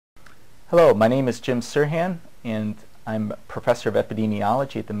Hello, my name is Jim Sirhan, and I'm Professor of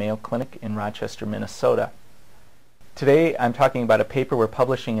Epidemiology at the Mayo Clinic in Rochester, Minnesota. Today I'm talking about a paper we're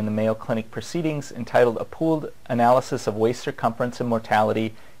publishing in the Mayo Clinic Proceedings entitled A Pooled Analysis of Waist Circumference and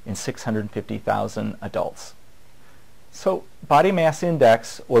Mortality in 650,000 Adults. So, body mass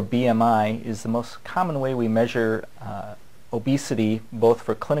index, or BMI, is the most common way we measure obesity both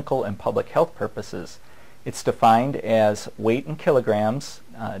for clinical and public health purposes. It's defined as weight in kilograms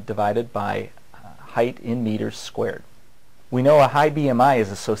divided by height in meters squared. We know a high BMI is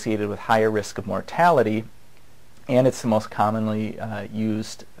associated with higher risk of mortality, and it's the most commonly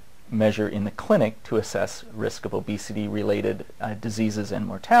used measure in the clinic to assess risk of obesity-related diseases and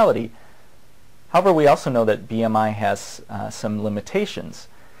mortality. However, we also know that BMI has some limitations.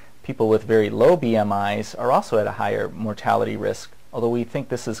 People with very low BMIs are also at a higher mortality risk, although we think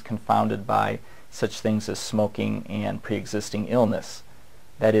this is confounded by such things as smoking and pre-existing illness.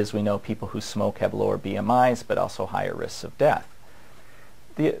 That is, we know people who smoke have lower BMIs but also higher risks of death.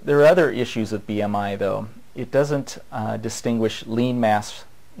 There are other issues with BMI, though. It doesn't distinguish lean mass,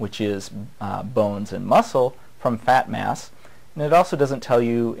 which is bones and muscle, from fat mass, and it also doesn't tell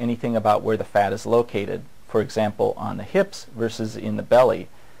you anything about where the fat is located. For example, on the hips versus in the belly.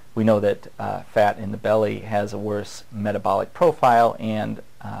 We know that fat in the belly has a worse metabolic profile and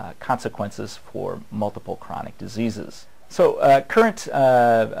consequences for multiple chronic diseases. So current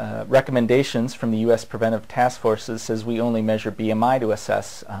recommendations from the U.S. Preventive Task Forces says we only measure BMI to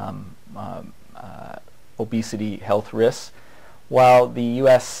assess obesity health risks, while the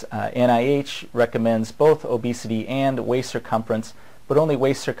U.S. NIH recommends both obesity and waist circumference, but only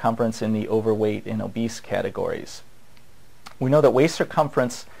waist circumference in the overweight and obese categories. We know that waist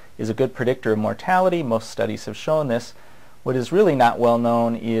circumference is a good predictor of mortality. Most studies have shown this. What is really not well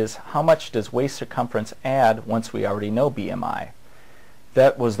known is how much does waist circumference add once we already know BMI.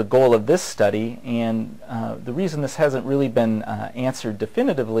 That was the goal of this study, and the reason this hasn't really been answered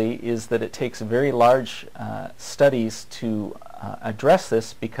definitively is that it takes very large studies to address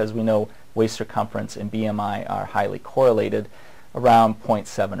this, because we know waist circumference and BMI are highly correlated, around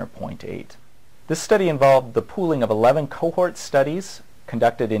 0.7 or 0.8. This study involved the pooling of 11 cohort studies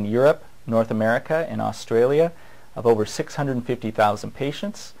conducted in Europe, North America, and Australia of over 650,000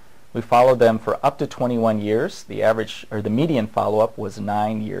 patients. We followed them for up to 21 years. The average, or the median follow-up, was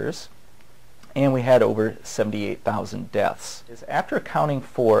 9 years, and we had over 78,000 deaths. After accounting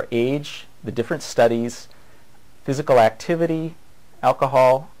for age, the different studies, physical activity,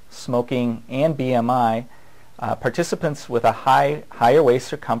 alcohol, smoking, and BMI, participants with a higher waist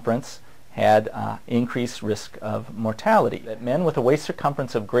circumference had increased risk of mortality. That men with a waist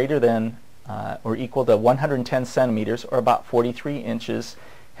circumference of greater than or equal to 110 centimeters, or about 43 inches,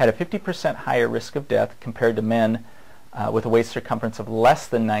 had a 50% higher risk of death compared to men with a waist circumference of less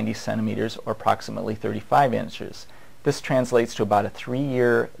than 90 centimeters, or approximately 35 inches. This translates to about a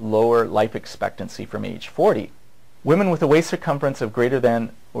 3-year lower life expectancy from age 40. Women with a waist circumference of greater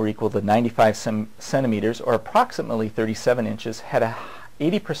than or equal to 95 centimeters, or approximately 37 inches, had a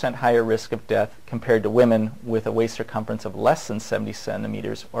 80% higher risk of death compared to women with a waist circumference of less than 70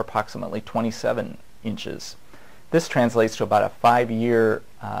 centimeters, or approximately 27 inches. This translates to about a 5-year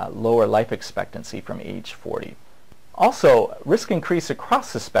lower life expectancy from age 40. Also, risk increased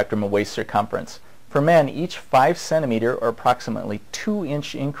across the spectrum of waist circumference. For men, each 5 centimeter or approximately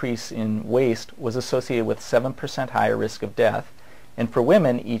 2-inch increase in waist was associated with 7% higher risk of death, and for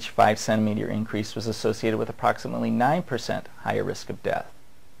women, each 5 centimeter increase was associated with approximately 9% higher risk of death.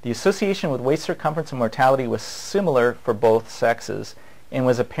 The association with waist circumference and mortality was similar for both sexes and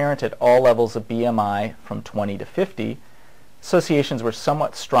was apparent at all levels of BMI from 20 to 50. Associations were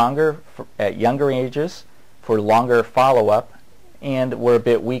somewhat stronger at younger ages for longer follow-up, and were a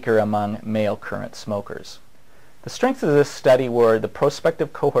bit weaker among male current smokers. The strengths of this study were the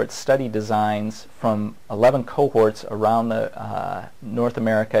prospective cohort study designs from 11 cohorts around North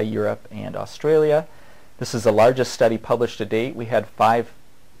America, Europe, and Australia. This is the largest study published to date. We had 5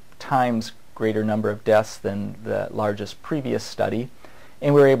 times greater number of deaths than the largest previous study,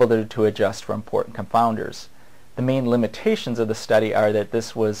 and we were able to adjust for important confounders. The main limitations of the study are that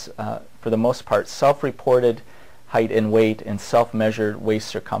this was, for the most part, self-reported height and weight and self-measured waist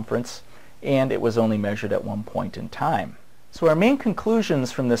circumference, and it was only measured at one point in time. So our main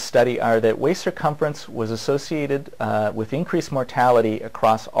conclusions from this study are that waist circumference was associated with increased mortality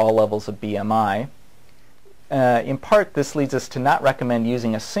across all levels of BMI. In part, this leads us to not recommend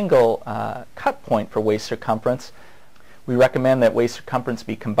using a single cut point for waist circumference. We recommend that waist circumference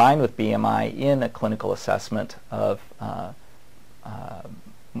be combined with BMI in a clinical assessment of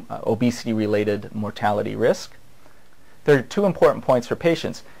obesity-related mortality risk. There are 2 important points for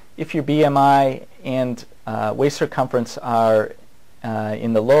patients. If your BMI and waist circumference are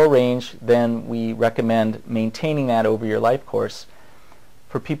in the low range, then we recommend maintaining that over your life course.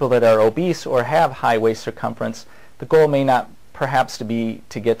 For people that are obese or have high waist circumference, the goal may not perhaps to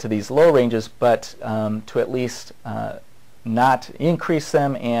get to these low ranges, but to at least not increase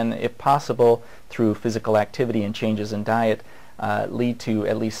them, and if possible through physical activity and changes in diet lead to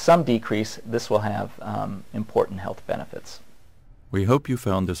at least some decrease. This will have important health benefits. We hope you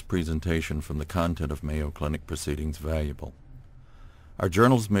found this presentation from the content of Mayo Clinic Proceedings valuable. Our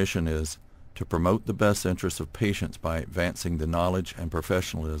journal's mission is to promote the best interests of patients by advancing the knowledge and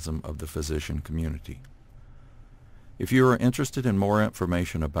professionalism of the physician community. If you are interested in more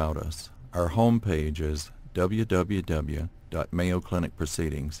information about us, our homepage is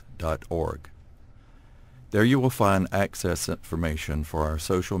www.mayoclinicproceedings.org. There you will find access information for our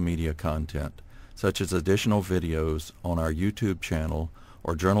social media content, such as additional videos on our YouTube channel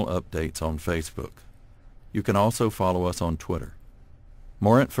or journal updates on Facebook. You can also follow us on Twitter.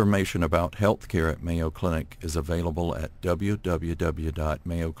 More information about healthcare at Mayo Clinic is available at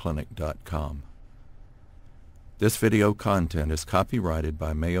www.mayoclinic.com. This video content is copyrighted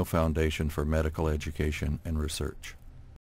by Mayo Foundation for Medical Education and Research.